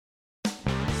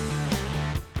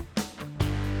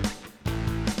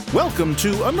Welcome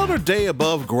to Another Day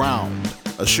Above Ground,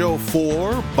 a show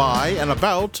for, by, and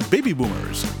about baby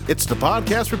boomers. It's the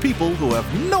podcast for people who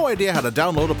have no idea how to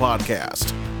download a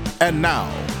podcast. And now,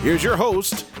 here's your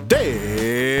host,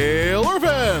 Dale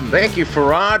Irvin. Thank you,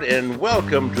 Farad, and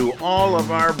welcome to all of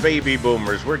our baby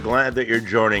boomers. We're glad that you're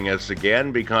joining us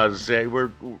again because we're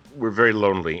very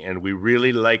lonely, and we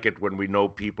really like it when we know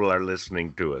people are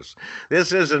listening to us.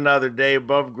 This is Another Day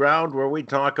Above Ground, where we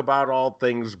talk about all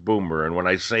things boomer. And when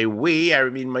I say we, I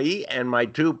mean me and my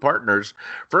two partners.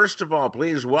 First of all,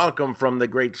 please welcome from the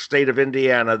great state of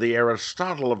Indiana, the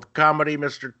Aristotle of comedy,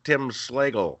 Mr. Tim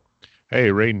Slagle. Hey,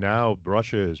 right now,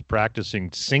 Russia is practicing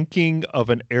sinking of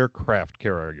an aircraft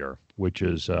carrier, which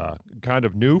is kind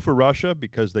of new for Russia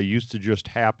because they used to just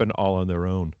happen all on their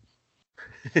own.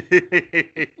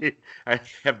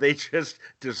 Have they just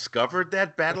discovered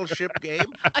that battleship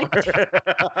game? I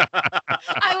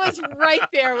was right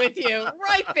there with you.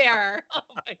 Right there. Oh,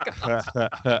 my God.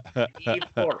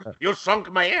 E4, you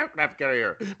sunk my aircraft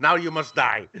carrier. Now you must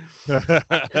die. That's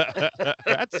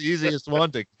the easiest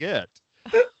one to get.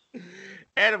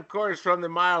 And, of course, from the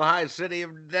mile-high city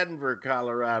of Denver,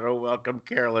 Colorado, welcome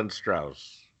Carolyn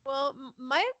Strauss. Well,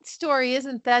 my story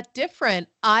isn't that different.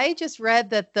 I just read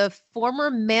that the former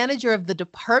manager of the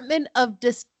Department of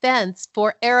Defense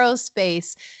for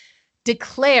Aerospace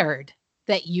declared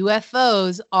that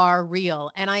UFOs are real.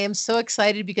 And I am so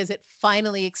excited because it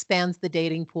finally expands the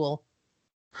dating pool.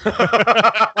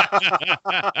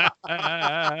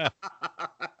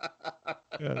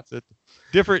 It's a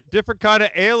different kind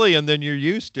of alien than you're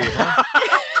used to, huh?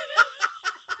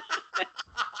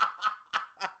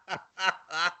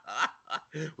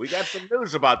 We got some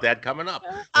news about that coming up.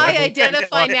 I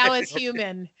identify now as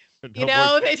human. You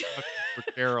know, for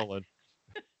Carolyn.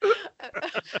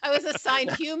 I was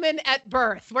assigned human at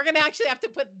birth. We're going to actually have to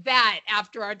put that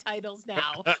after our titles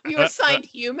now. You were assigned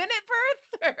human at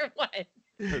birth or what?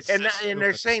 And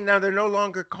they're saying now they're no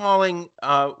longer calling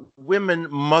women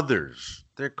mothers.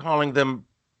 They're calling them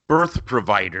birth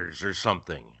providers or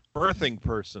something. Birthing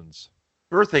persons.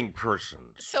 Birthing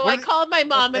persons. So I called my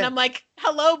mom and I'm like,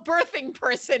 hello, birthing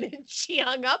person. And she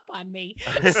hung up on me.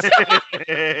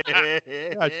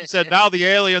 Yeah, she said, now the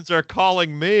aliens are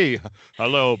calling me.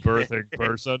 Hello, birthing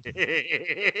person.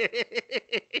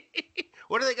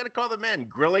 What are they going to call the men?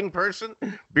 Grilling person?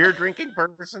 Beer drinking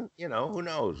person? You know, who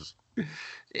knows?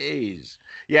 Jeez.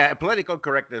 Yeah, political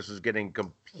correctness is getting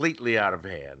completely out of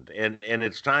hand. And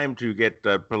it's time to get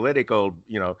political,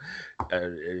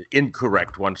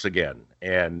 incorrect once again.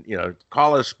 And,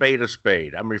 call a spade a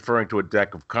spade. I'm referring to a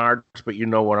deck of cards, but you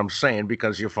know what I'm saying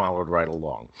because you followed right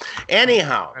along.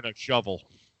 Anyhow. And a shovel.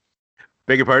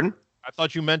 Beg your pardon? I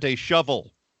thought you meant a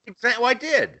shovel. Exactly. Well, I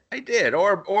did.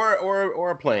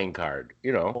 Or a playing card,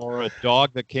 Or a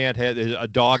dog that can't have a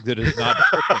dog that is not.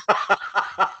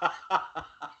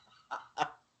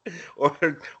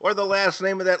 or the last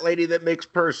name of that lady that makes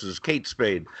purses, Kate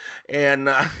Spade. And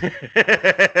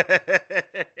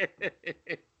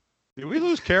did we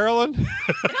lose Carolyn?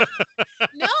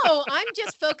 No, I'm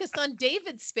just focused on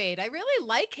David Spade. I really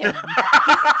like him.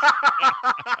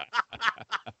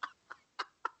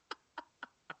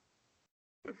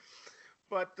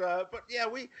 But yeah,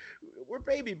 we're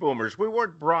baby boomers. We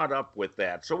weren't brought up with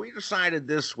that. So we decided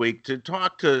this week to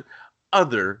talk to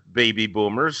other baby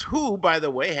boomers who, by the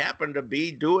way, happen to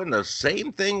be doing the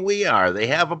same thing we are. They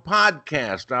have a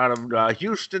podcast out of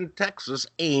Houston, Texas,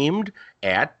 aimed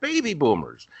at baby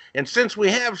boomers. And since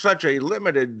we have such a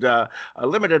limited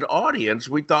audience,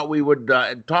 we thought we would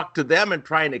talk to them and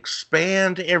try and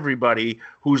expand everybody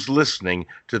who's listening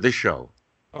to the show.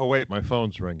 Oh, wait, my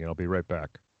phone's ringing. I'll be right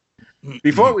back.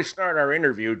 Before we start our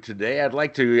interview today, I'd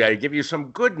like to give you some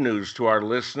good news to our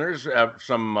listeners,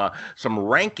 some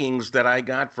rankings that I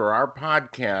got for our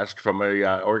podcast from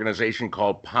a organization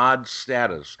called Pod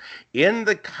Status. In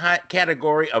the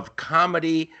category of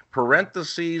comedy,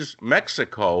 parentheses,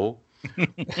 Mexico,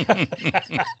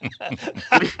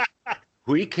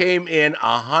 we came in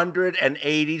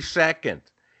 182nd.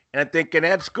 And I'm thinking,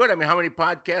 that's good. I mean, how many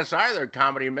podcasts are there?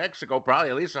 Comedy in Mexico, probably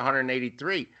at least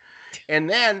 183. And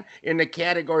then in the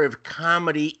category of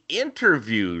comedy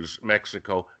interviews,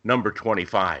 Mexico, number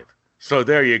 25. So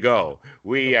there you go.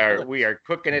 We are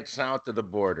cooking it south of the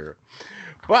border.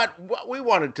 But what we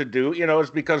wanted to do,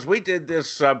 is because we did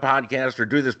this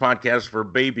podcast for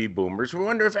baby boomers. We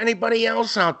wonder if anybody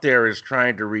else out there is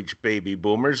trying to reach baby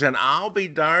boomers. And I'll be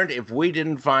darned if we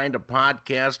didn't find a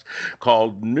podcast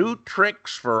called New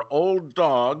Tricks for Old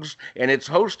Dogs. And it's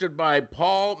hosted by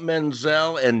Paul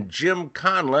Menzel and Jim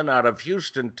Conlon out of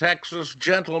Houston, Texas.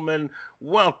 Gentlemen,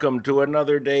 welcome to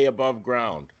Another Day Above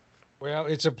Ground. Well,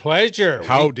 it's a pleasure.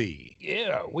 Howdy.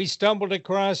 Yeah, we stumbled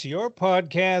across your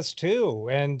podcast too,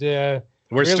 and We're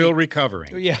really- still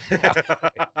recovering. yeah,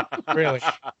 really.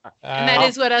 And that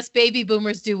is what us baby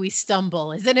boomers do. We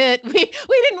stumble, isn't it? We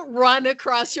didn't run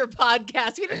across your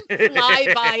podcast. We didn't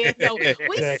fly by it. No, we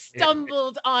Exactly.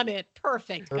 stumbled on it.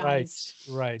 Perfect, guys.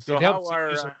 right. So It helps how to are,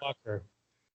 use a blocker.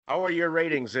 How are your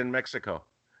ratings in Mexico?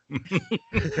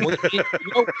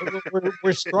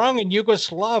 We're strong in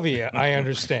Yugoslavia, I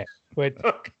understand, but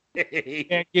Okay.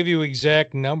 can't give you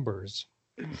exact numbers.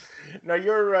 Now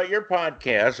your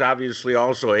podcast, obviously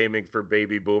also aiming for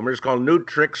baby boomers, called New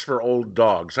Tricks for Old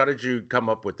Dogs. How did you come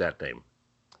up with that name?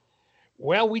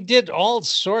 Well, we did all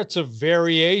sorts of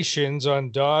variations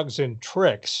on dogs and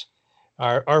tricks.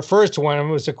 Our first one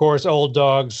was, of course, Old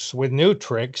Dogs with New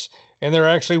Tricks, and there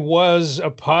actually was a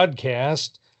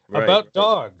podcast Right. about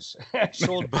dogs.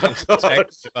 Actual dogs.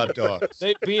 It's about dogs.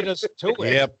 They beat us to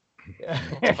it. Yep.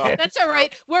 That's all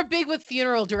right. We're big with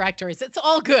funeral directors. It's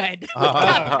all good.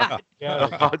 Yeah.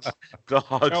 Dogs So,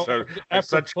 are after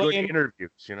such good playing- interviews,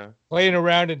 you know. Playing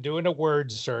around and doing a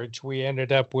word search, we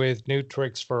ended up with New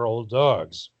Tricks for Old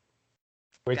Dogs,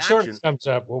 which sort Gotcha. of sums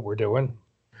up what we're doing.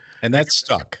 And that's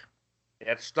stuck.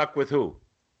 That's stuck with who?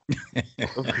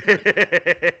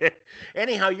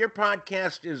 Anyhow, your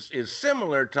podcast is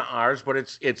similar to ours, but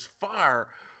it's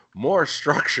far more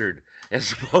structured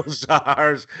as opposed to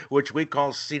ours, which we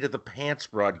call seat of the pants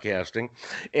broadcasting.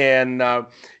 And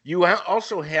you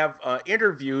also have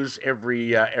interviews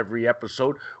every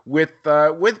episode with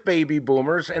baby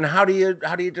boomers. And how do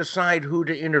you decide who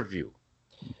to interview?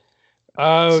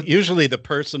 Uh, Usually the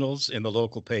personals in the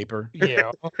local paper.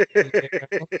 yeah.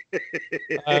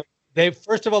 They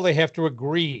first of all they have to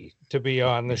agree to be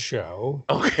on the show.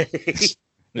 Okay.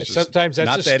 Which is Sometimes that's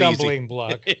not a that easy. stumbling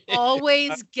block.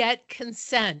 Always get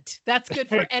consent. That's good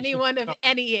for anyone of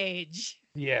any age.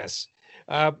 Yes.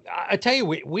 I tell you,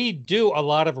 we do a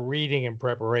lot of reading in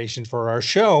preparation for our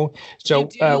show. So You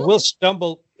do? we'll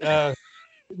stumble,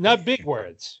 not big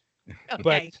words,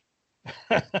 Okay.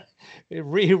 but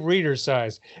reader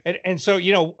size. And so,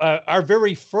 our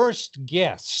very first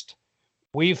guest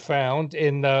we found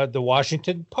in the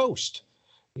Washington Post.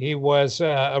 He was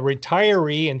a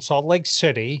retiree in Salt Lake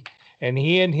City, and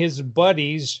he and his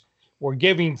buddies were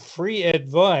giving free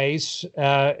advice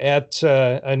at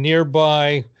a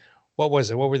nearby. What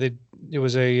was it? What were they? It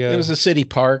was It was a city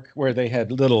park where they had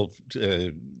little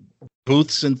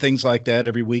booths and things like that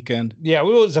every weekend. yeah, it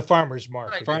was a farmer's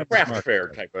market. Farmer's Craft market. fair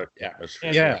type of atmosphere.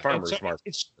 And- Yeah. and Farmers so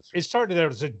market. It started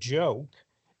out as a joke,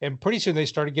 and pretty soon they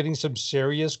started getting some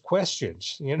serious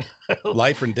questions.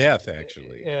 Life and death,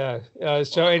 actually. Yeah.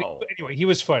 Wow. Anyway, he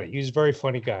was funny. He was a very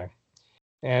funny guy,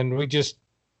 and we just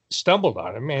stumbled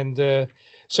on him. And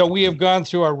so we have gone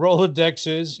through our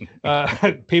Rolodexes,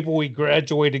 people we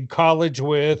graduated college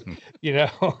with,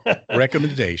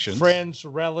 Recommendations. friends,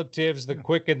 relatives, the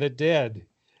quick and the dead.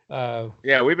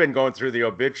 Yeah, we've been going through the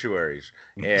obituaries,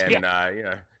 and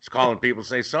it's calling people,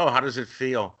 say, "So, how does it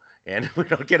feel?" And we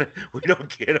don't get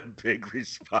a big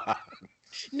response.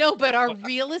 No, but our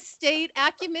real estate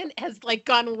acumen has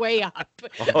gone way up.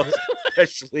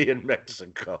 Especially in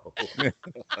Mexico.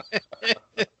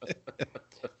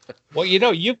 Well,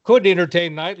 you could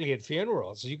entertain nightly at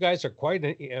funerals. You guys are quite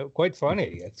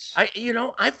funny. It's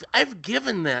I've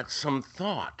given that some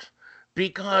thought.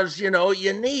 Because you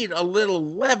need a little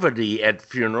levity at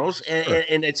funerals,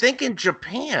 and I think in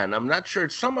Japan, I'm not sure,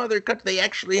 some other country, they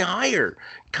actually hire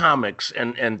comics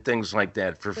and things like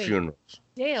that for Wait. funerals.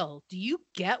 Dale, do you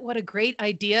get what a great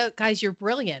idea? Guys, you're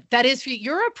brilliant. That is,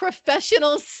 you're a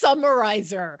professional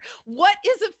summarizer. What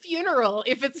is a funeral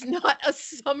if it's not a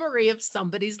summary of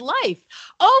somebody's life?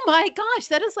 Oh my gosh,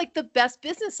 that is the best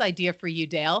business idea for you,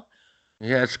 Dale.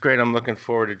 Yeah, it's great. I'm looking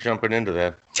forward to jumping into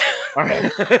that. All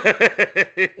right.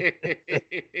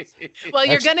 Well,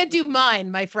 you're going to do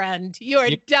mine, my friend. You are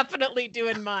definitely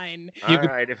doing mine. All could-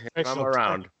 right, if I'm Excellent.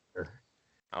 around,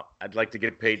 I'd like to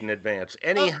get paid in advance.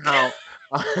 Anyhow.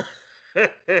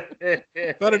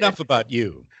 But enough about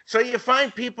you. So you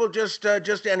find people just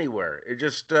anywhere. It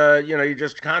just you're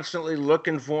just constantly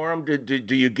looking for them.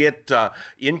 Do you get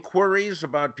inquiries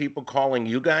about people calling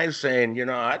you guys saying,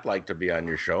 I'd like to be on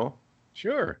your show?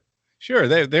 Sure.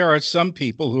 There are some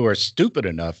people who are stupid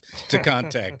enough to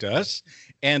contact us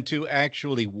and to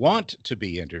actually want to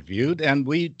be interviewed, and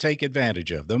we take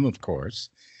advantage of them, of course.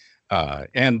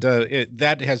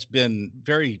 That has been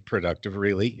very productive,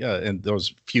 really, in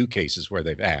those few cases where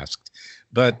they've asked.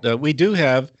 But we do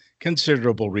have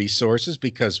considerable resources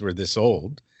because we're this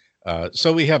old.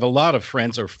 So we have a lot of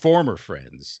friends or former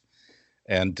friends.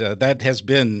 And that has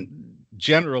been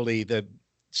generally the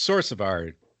source of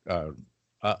our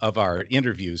of our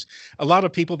interviews, a lot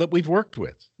of people that we've worked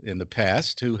with in the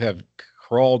past who have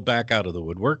crawled back out of the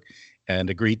woodwork and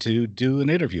agreed to do an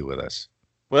interview with us.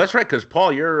 Well, that's right, because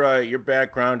Paul, your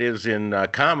background is in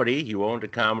comedy. You owned a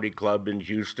comedy club in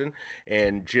Houston,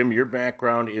 and Jim, your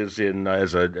background is in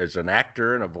as an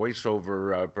actor and a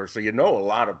voiceover person. You know a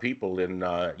lot of people in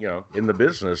in the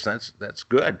business. That's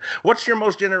good. What's your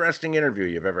most interesting interview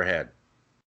you've ever had?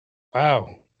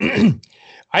 Wow,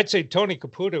 I'd say Tony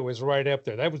Caputo was right up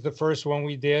there. That was the first one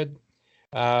we did.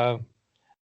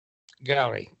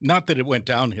 Golly, not that it went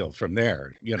downhill from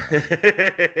there, you know.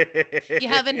 You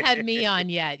haven't had me on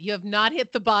yet. You have not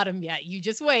hit the bottom yet. You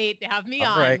just wait. Have me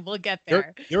on. Right. We'll get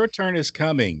there. Your turn is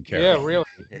coming, Carol. Yeah,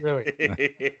 really.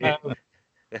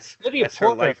 That's Lydia her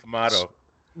Porter, life motto.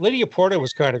 Lydia Porter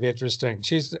was kind of interesting.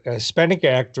 She's a Hispanic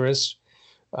actress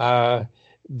that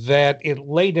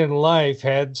late in life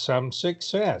had some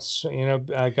success. You know,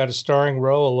 got a starring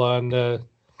role on a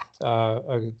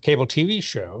cable TV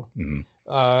show. Mm-hmm.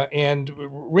 And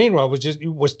Reno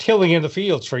was tilling in the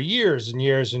fields for years and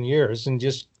years and years, and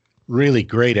just really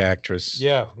great actress.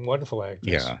 Yeah, wonderful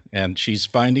actress. Yeah, and she's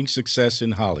finding success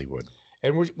in Hollywood,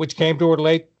 and which came to her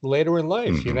later in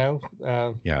life. Mm-hmm. You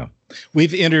know. Yeah,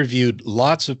 we've interviewed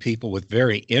lots of people with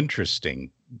very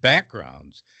interesting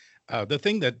backgrounds. The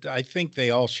thing that I think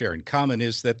they all share in common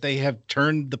is that they have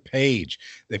turned the page.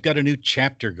 They've got a new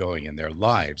chapter going in their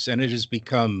lives, and it has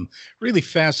become really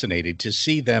fascinating to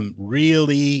see them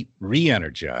really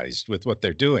re-energized with what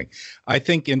they're doing. I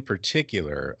think in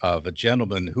particular of a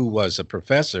gentleman who was a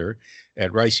professor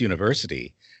at Rice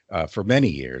University for many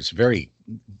years, very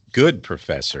good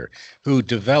professor, who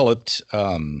developed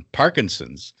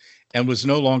Parkinson's and was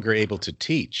no longer able to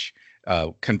teach,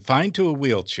 confined to a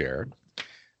wheelchair,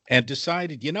 and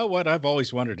decided, you know what, I've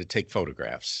always wanted to take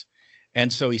photographs.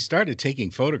 And so he started taking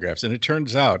photographs, and it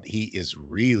turns out he is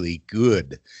really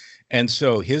good. And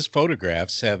so his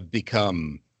photographs have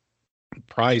become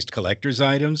prized collector's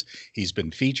items. He's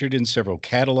been featured in several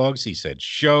catalogs. He's had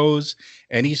shows,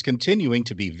 and he's continuing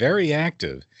to be very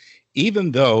active.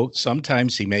 Even though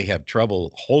sometimes he may have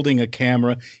trouble holding a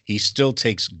camera, he still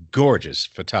takes gorgeous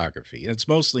photography. And it's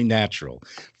mostly natural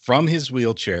from his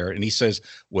wheelchair. And he says,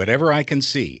 whatever I can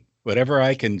see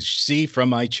from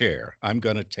my chair, I'm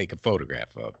going to take a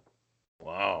photograph of.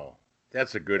 Wow.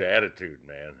 That's a good attitude,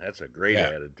 man. That's a great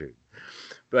attitude.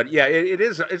 But yeah, it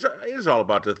is all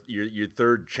about your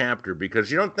third chapter, because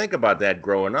you don't think about that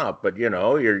growing up. But you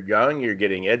know, you're young, you're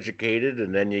getting educated,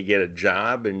 and then you get a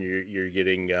job, and you're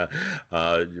getting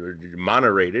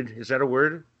monerated. Is that a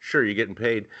word? Sure, you're getting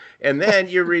paid, and then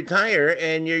you retire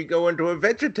and you go into a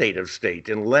vegetative state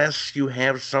unless you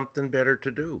have something better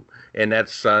to do, and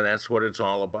that's what it's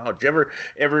all about. Did you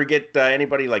ever get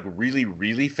anybody like really,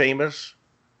 really famous?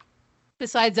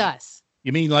 Besides us.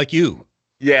 You mean like you?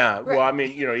 Yeah, well, I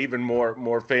mean, you know, even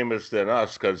more famous than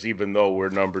us, because even though we're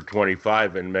number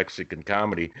 25 in Mexican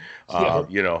comedy,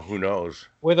 you know, who knows?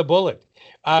 With a bullet.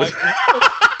 We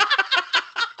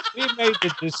made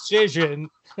the decision.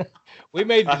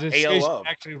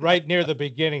 Actually right near the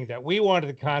beginning that we wanted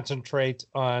to concentrate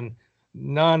on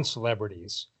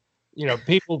non-celebrities. You know,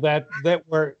 people that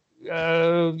were,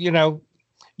 you know,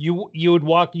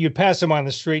 you'd pass them on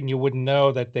the street and you wouldn't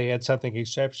know that they had something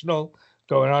exceptional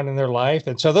going on in their life.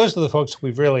 And so those are the folks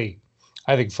we've really,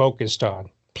 I think, focused on.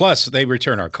 Plus, they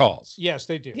return our calls. Yes,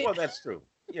 they do. Well, that's true.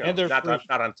 You know, And they're not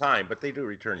on time, but they do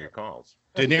return your calls.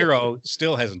 De Niro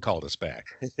still hasn't called us back.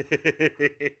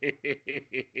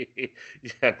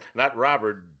 Yeah, not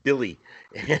Robert, Billy.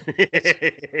 So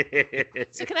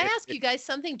can I ask you guys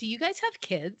something? Do you guys have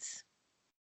kids?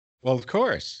 Well, of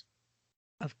course.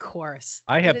 Of course.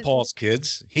 I have Paul's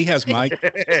kids. He has my Do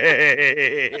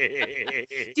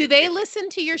they listen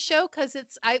to your show? Because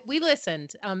we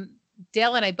listened.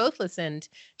 Dale and I both listened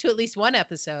to at least one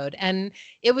episode, and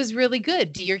it was really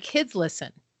good. Do your kids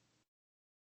listen?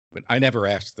 But I never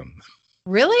asked them.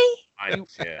 Really? I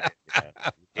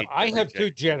have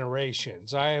two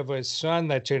generations. I have a son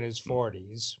that's in his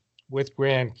 40s with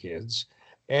grandkids,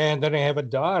 and then I have a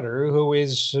daughter who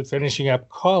is finishing up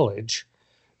college.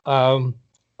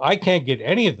 I can't get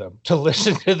any of them to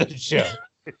listen to the show.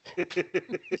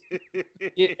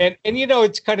 and you know,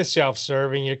 it's kind of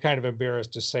self-serving. You're kind of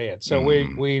embarrassed to say it. So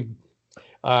we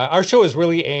our show is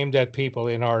really aimed at people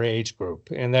in our age group,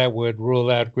 and that would rule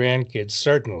out grandkids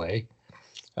certainly.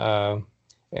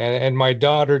 And my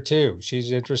daughter too.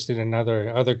 She's interested in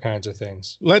other kinds of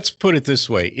things. Let's put it this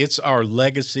way. It's our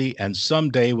legacy, and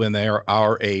someday when they are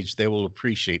our age, they will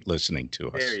appreciate listening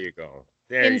to us. There you go.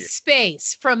 in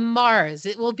space from Mars.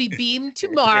 It will be beamed to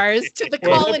Mars to the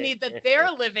colony that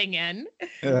they're living in.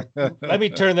 Let me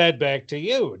turn that back to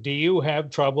you. Do you have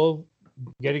trouble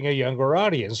getting a younger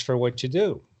audience for what you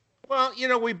do? Well,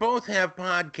 we both have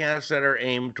podcasts that are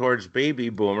aimed towards baby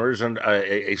boomers, and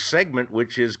a segment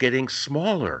which is getting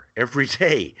smaller every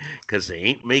day because they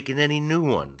ain't making any new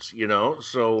ones,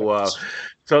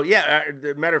 So yeah,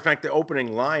 the matter of fact, the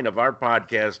opening line of our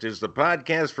podcast is the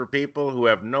podcast for people who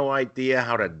have no idea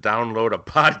how to download a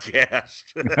podcast.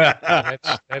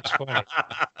 That's funny.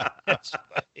 That's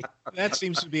funny. That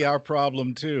seems to be our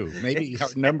problem too. Maybe our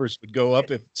numbers would go up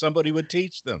if somebody would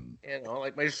teach them.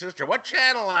 Like my sister, what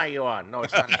channel are you on? No,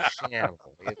 it's not a channel.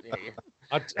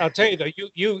 I'll tell you though,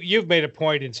 you've made a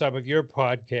point in some of your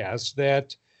podcasts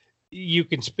that you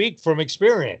can speak from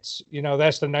experience.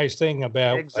 That's the nice thing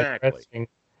about addressing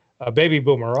a baby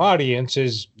boomer audience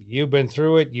is you've been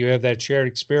through it. You have that shared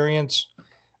experience.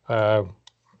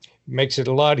 Makes it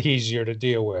a lot easier to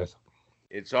deal with.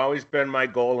 It's always been my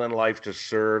goal in life to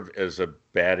serve as a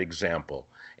bad example.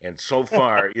 And so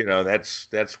far,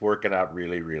 that's working out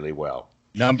really, really well.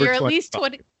 Number You're at least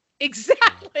 20.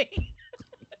 Exactly.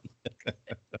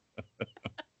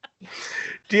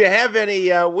 Do you have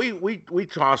any, we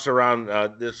toss around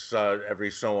this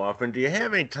every so often. Do you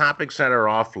have any topics that are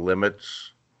off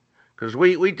limits? Because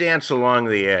we dance along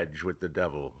the edge with the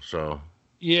devil, so.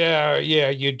 Yeah,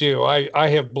 you do. I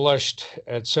have blushed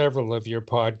at several of your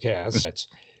podcasts. It's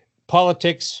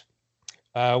politics.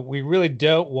 We really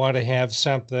don't want to have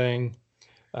something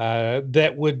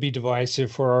that would be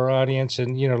divisive for our audience.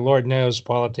 And, Lord knows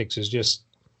politics is just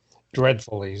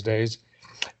dreadful these days.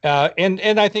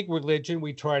 And I think religion,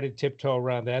 we try to tiptoe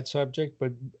around that subject.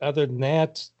 But other than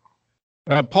that.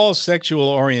 Paul's sexual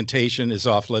orientation is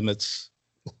off limits.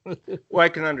 Well, I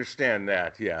can understand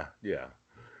that. Yeah.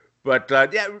 But,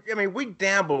 we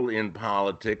dabble in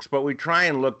politics, but we try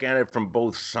and look at it from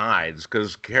both sides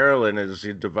because Carolyn is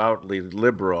devoutly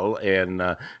liberal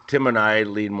and Tim and I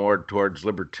lean more towards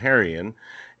libertarian.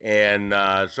 And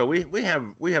so we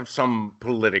have some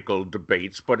political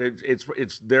debates, but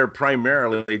it's there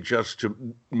primarily just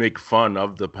to make fun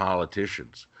of the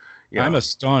politicians. I'm a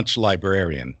staunch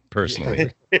librarian,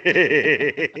 personally.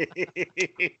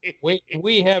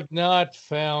 We have not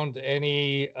found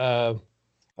any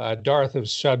dearth of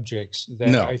subjects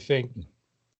that I think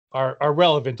are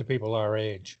relevant to people our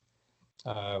age.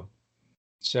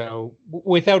 So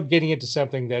without getting into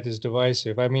something that is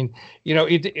divisive,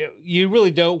 you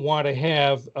really don't want to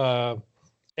have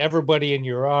everybody in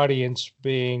your audience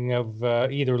being of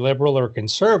either liberal or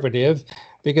conservative,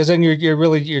 because then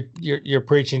you're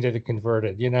preaching to the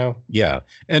converted, Yeah,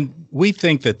 and we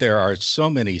think that there are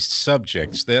so many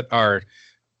subjects that are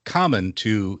common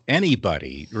to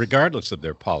anybody, regardless of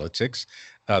their politics.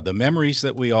 The memories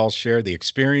that we all share, the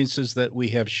experiences that we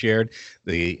have shared,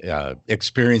 the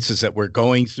experiences that we're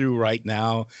going through right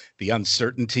now, the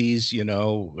uncertainties,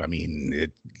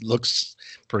 it looks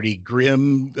pretty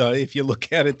grim if you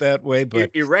look at it that way.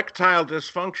 But erectile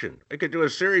dysfunction. I could do a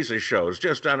series of shows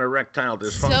just on erectile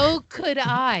dysfunction. So could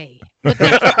I.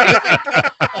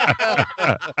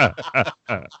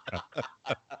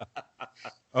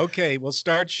 Okay, we'll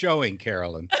start showing,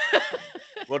 Carolyn.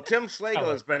 Well, Tim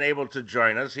Slagle has been able to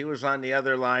join us. He was on the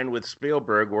other line with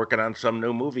Spielberg working on some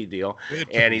new movie deal,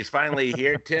 and he's finally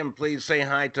here. Tim, please say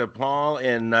hi to Paul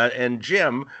and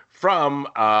Jim from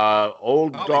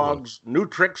Old Dogs, New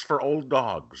Tricks for Old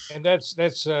Dogs. And that's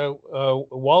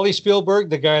Wally Spielberg,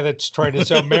 the guy that's trying to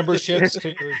sell memberships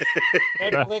to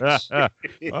Netflix.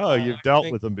 Oh, you've dealt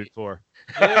with him before.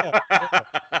 Yeah.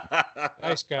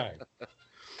 Nice guy.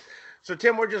 So,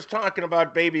 Tim, we're just talking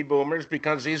about baby boomers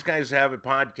because these guys have a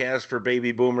podcast for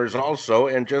baby boomers also,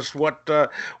 and just what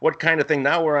kind of thing.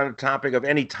 Now we're on a topic of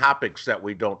any topics that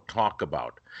we don't talk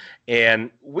about. And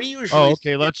we usually... Oh,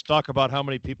 okay, let's talk about how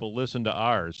many people listen to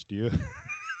ours. Do you?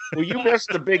 Well, you missed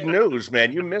the big news,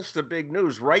 man. You missed the big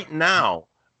news right now.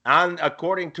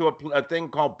 According to a thing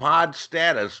called Pod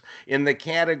Status, in the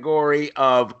category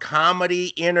of comedy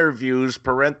interviews,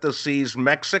 parentheses,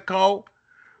 Mexico,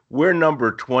 we're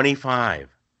number 25.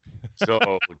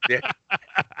 So we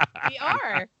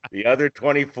are. The other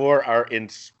 24 are in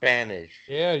Spanish.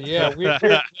 Yeah. We're in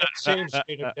the same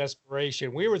state of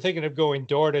desperation. We were thinking of going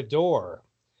door to door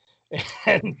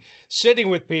and sitting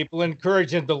with people,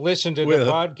 encouraging them to listen to the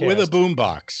podcast. With a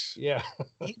boombox. Yeah.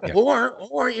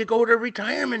 Or you go to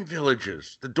retirement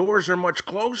villages. The doors are much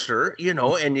closer,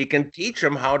 and you can teach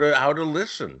them how to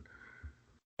listen.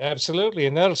 Absolutely,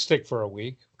 and that'll stick for a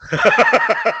week.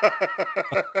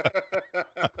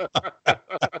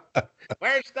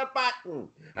 Where's the button?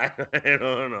 I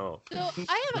don't know. So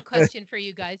I have a question for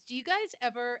you guys.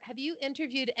 Have you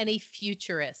interviewed any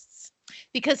futurists?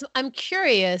 Because I'm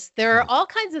curious, there are all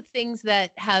kinds of things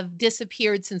that have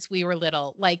disappeared since we were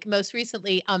little. Like most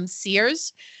recently,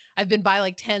 Sears. I've been by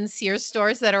like 10 Sears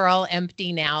stores that are all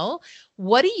empty now.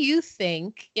 What do you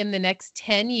think in the next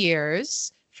 10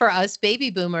 years for us baby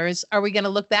boomers are we going to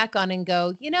look back on and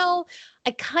go,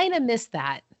 I kind of miss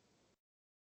that?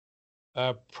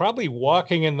 Probably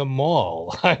walking in the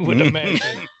mall, I would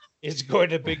imagine. It's going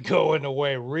to be going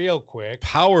away real quick.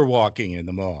 Power walking in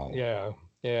the mall. Yeah.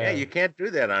 Yeah, you can't do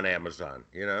that on Amazon,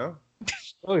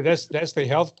 Oh, that's the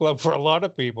health club for a lot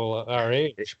of people our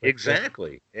age. But,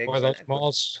 Exactly. Boy,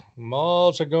 those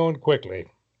malls are going quickly.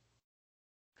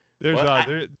 There's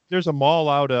a mall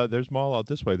out. There's a mall out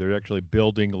this way. They're actually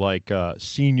building like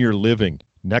senior living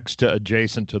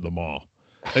adjacent to the mall.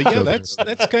 Yeah, that's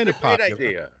kind of Great popular.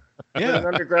 idea. Yeah. An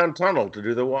underground tunnel to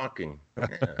do the walking.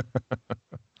 Yeah.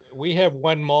 We have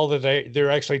one mall that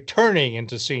they're actually turning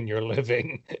into senior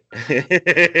living.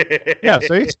 Yeah,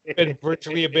 so it's Been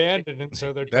virtually abandoned, and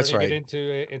so they're That's turning right.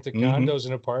 it into Mhm. condos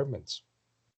and apartments,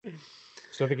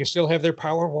 so they can still have their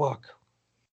power walk.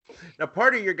 Now,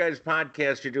 part of your guys'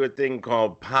 podcast, you do a thing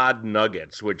called Pod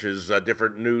Nuggets, which is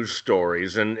different news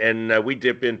stories, and we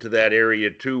dip into that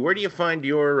area too. Where do you find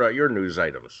your news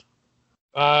items?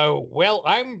 Well,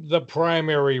 I'm the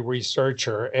primary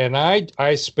researcher, and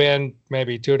I spend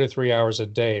maybe 2 to 3 hours a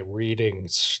day reading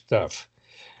stuff.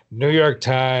 New York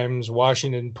Times,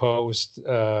 Washington Post,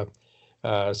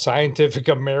 Scientific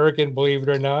American, believe it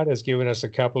or not, has given us a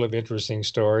couple of interesting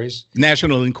stories.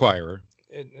 National Enquirer.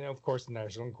 And of course, the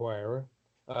National Enquirer.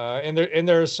 And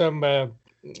there are some websites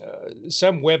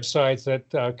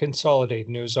that consolidate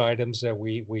news items that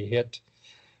we hit.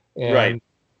 And Right.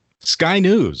 Sky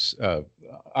News,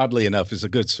 oddly enough, is a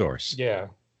good source. Yeah.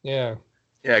 Yeah,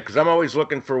 because I'm always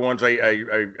looking for ones. I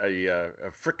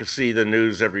fricassee the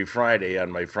news every Friday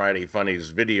on my Friday Funnies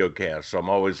video cast. So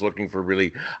I'm always looking for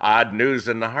really odd news.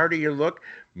 And the harder you look,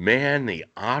 man, the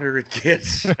odder it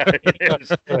gets.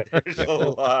 There's a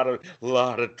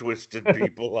lot of twisted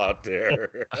people out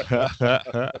there.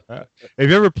 Have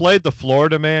you ever played the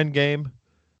Florida Man game?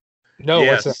 No,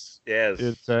 what's that? Yes.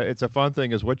 It's a fun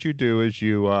thing. Is what you do is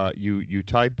you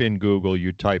type in Google,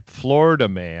 you type Florida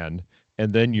Man,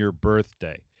 and then your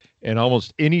birthday. And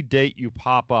almost any date you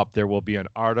pop up, there will be an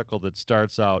article that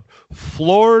starts out,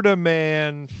 Florida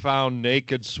man found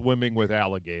naked swimming with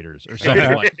alligators, or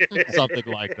something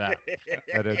like that.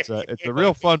 And it's a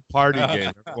real fun party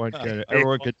game.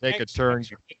 Everyone can take a turn.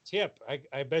 That's a great tip.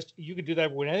 I bet you could do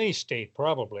that with any state,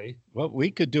 probably. Well, we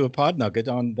could do a pod nugget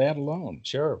on that alone.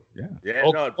 Sure. Yeah,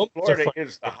 Oh, no, oh, it's a Florida fun-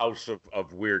 is the house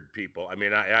of weird people. I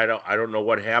mean, I don't know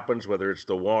what happens, whether it's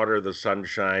the water, the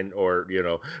sunshine, or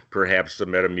perhaps the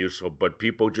Metamucil, but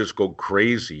people just go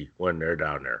crazy when they're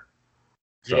down there.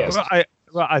 So, Yes.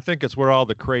 I think it's where all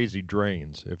the crazy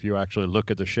drains. If you actually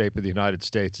look at the shape of the United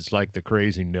States, it's like the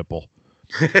crazy nipple.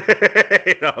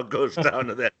 it all goes down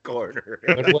to that corner.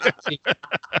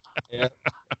 Yeah.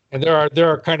 And there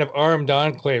are kind of armed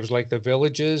enclaves like the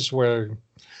villages where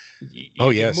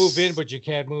you yes. can move in, but you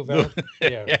can't move out.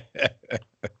 Yeah.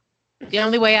 The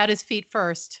only way out is feet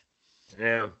first.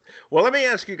 Yeah. Well, let me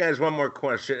ask you guys one more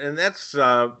question, and that's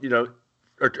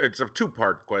it's a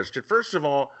two-part question. First of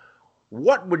all,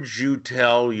 what would you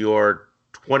tell your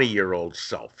 20-year-old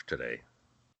self today?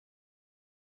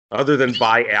 Other than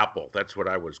buy Apple. That's what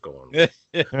I was going with.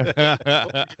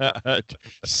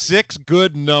 6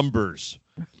 good numbers.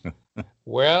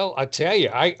 Well, I tell you,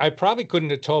 I probably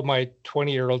couldn't have told my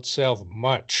 20-year-old self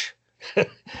much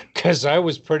because I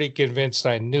was pretty convinced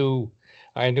I knew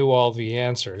all the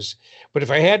answers. But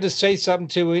if I had to say something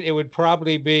to it, it would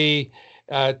probably be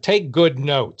take good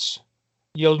notes.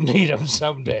 You'll need them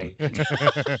someday.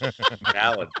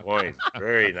 Valid point.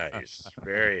 Very nice.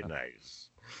 Very nice.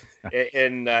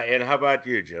 And how about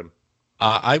you, Jim?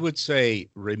 I would say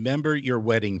remember your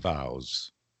wedding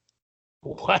vows.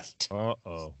 What?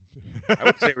 Uh-oh. I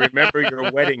would say remember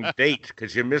your wedding date,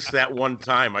 because you missed that one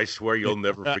time. I swear you'll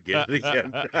never forget it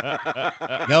again.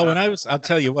 No, I'll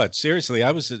tell you what, seriously,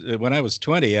 when I was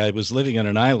 20, I was living on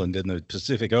an island in the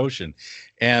Pacific Ocean.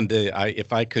 And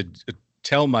if I could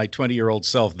tell my 20-year-old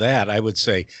self that, I would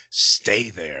say,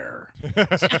 stay there.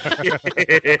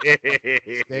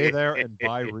 Stay there and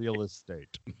buy real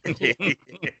estate. Really.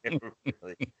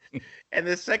 And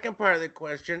the second part of the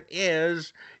question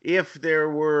is, if there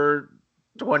were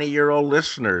 20-year-old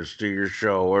listeners to your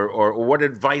show, or what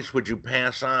advice would you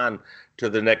pass on to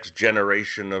the next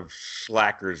generation of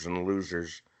slackers and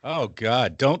losers? Oh,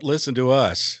 God, don't listen to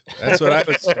us. That's what I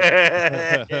would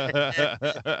say.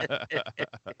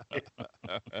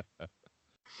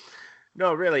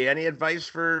 No, really. Any advice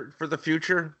for the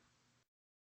future?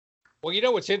 Well,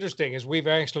 what's interesting is we've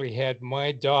actually had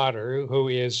my daughter, who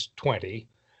is 20,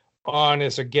 on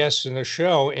as a guest in the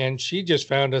show, and she just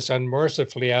found us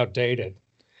unmercifully outdated.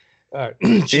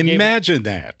 Imagine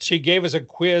that. She gave us a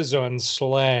quiz on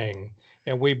slang,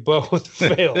 and we both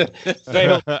failed.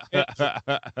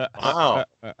 Wow.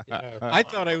 I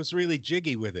thought I was really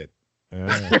jiggy with it.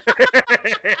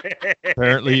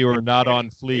 Apparently, you were not on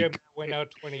Yeah, fleek. went out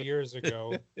 20 years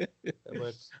ago.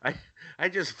 But I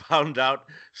just found out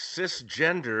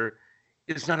cisgender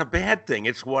is not a bad thing.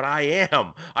 It's what I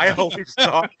am. I always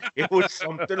thought it was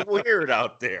something weird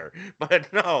out there, but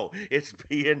no, it's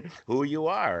being who you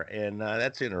are, and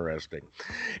that's interesting.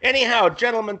 Anyhow,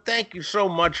 gentlemen, thank you so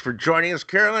much for joining us.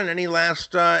 Carolyn, any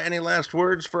last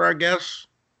words for our guests?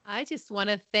 I just want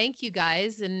to thank you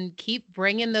guys and keep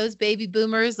bringing those baby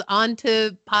boomers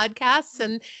onto podcasts,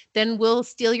 and then we'll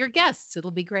steal your guests.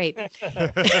 It'll be great.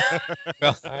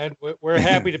 and we're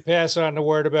happy to pass on the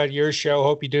word about your show.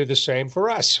 Hope you do the same for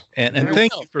us. And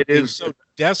thank you for being so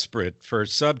desperate for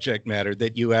subject matter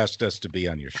that you asked us to be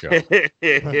on your show.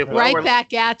 Right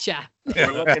back at ya.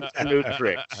 We're looking for new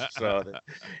tricks.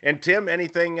 And Tim,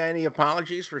 any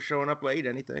apologies for showing up late?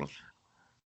 Anything?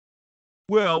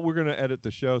 Well, we're going to edit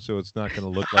the show, so it's not going to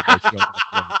look like I showed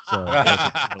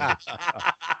up.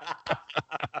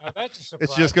 That's a surprise.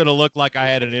 It's just going to look like I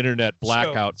had an internet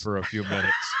blackout for a few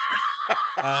minutes.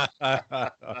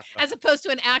 As opposed to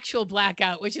an actual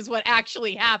blackout, which is what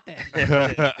actually happened.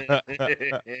 Because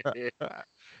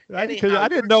I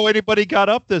didn't know anybody got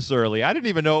up this early. I didn't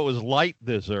even know it was light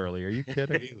this early. Are you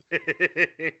kidding?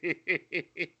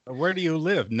 Where do you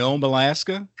live? Nome,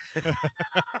 Alaska?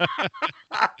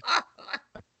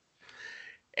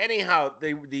 Anyhow,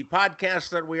 the podcast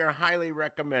that we are highly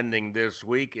recommending this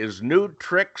week is New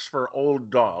Tricks for Old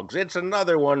Dogs. It's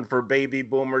another one for baby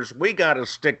boomers. We got to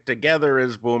stick together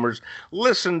as boomers,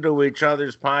 listen to each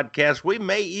other's podcasts. We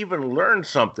may even learn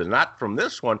something, not from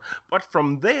this one, but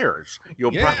from theirs.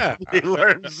 You'll probably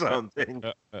learn something.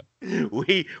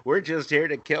 We're just here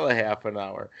to kill a half an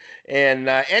hour. And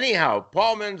anyhow,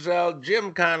 Paul Menzel,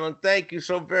 Jim Conlon, thank you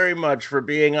so very much for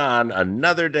being on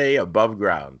Another Day Above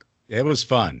Ground. It was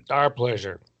fun. Our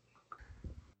pleasure.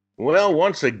 Well,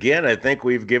 once again, I think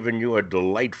we've given you a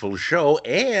delightful show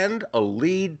and a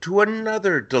lead to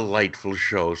another delightful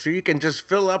show. So you can just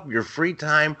fill up your free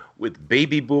time with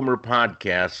Baby Boomer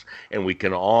podcasts, and we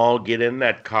can all get in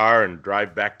that car and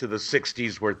drive back to the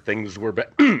 60s where things were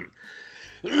better.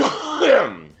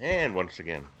 And once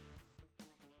again.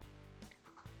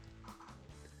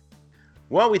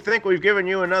 Well, we think we've given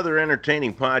you another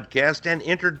entertaining podcast and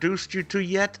introduced you to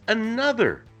yet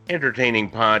another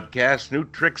entertaining podcast, New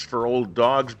Tricks for Old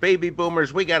Dogs. Baby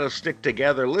boomers, we got to stick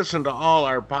together, listen to all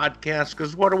our podcasts,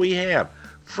 because what do we have?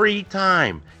 Free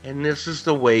time, and this is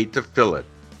the way to fill it.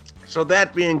 So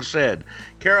that being said,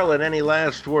 Carolyn, any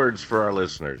last words for our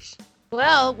listeners?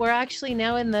 Well, we're actually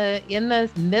now in the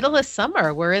middle of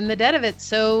summer. We're in the dead of it.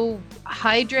 So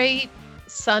hydrate,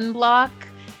 sunblock,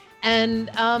 and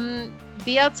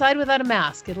be outside without a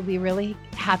mask. It'll be a really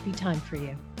happy time for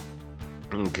you.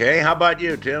 Okay, how about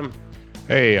you, Tim?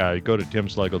 Hey, go to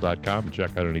timslegel.com and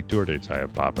check out any tour dates I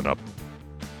have popping up.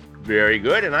 Very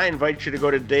good, and I invite you to go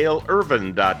to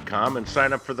daleirvin.com and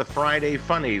sign up for the Friday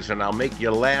Funnies, and I'll make you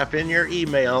laugh in your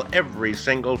email every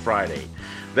single Friday.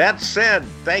 That said,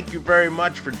 thank you very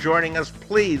much for joining us.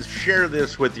 Please share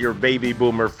this with your baby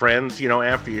boomer friends,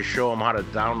 after you show them how to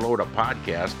download a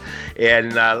podcast.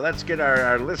 And let's get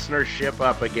our listenership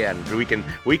up again.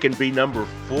 We can be number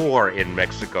 4 in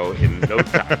Mexico in no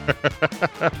time.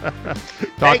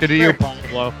 Talking to you,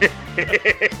 Pablo.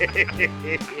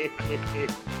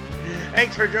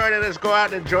 Thanks for joining us. Go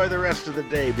out and enjoy the rest of the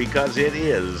day, because it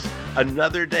is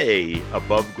another day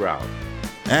above ground.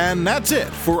 And that's it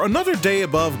for Another Day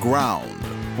Above Ground.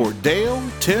 For Dale,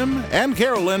 Tim, and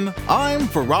Carolyn, I'm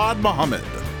Farad Muhammad.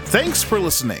 Thanks for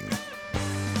listening.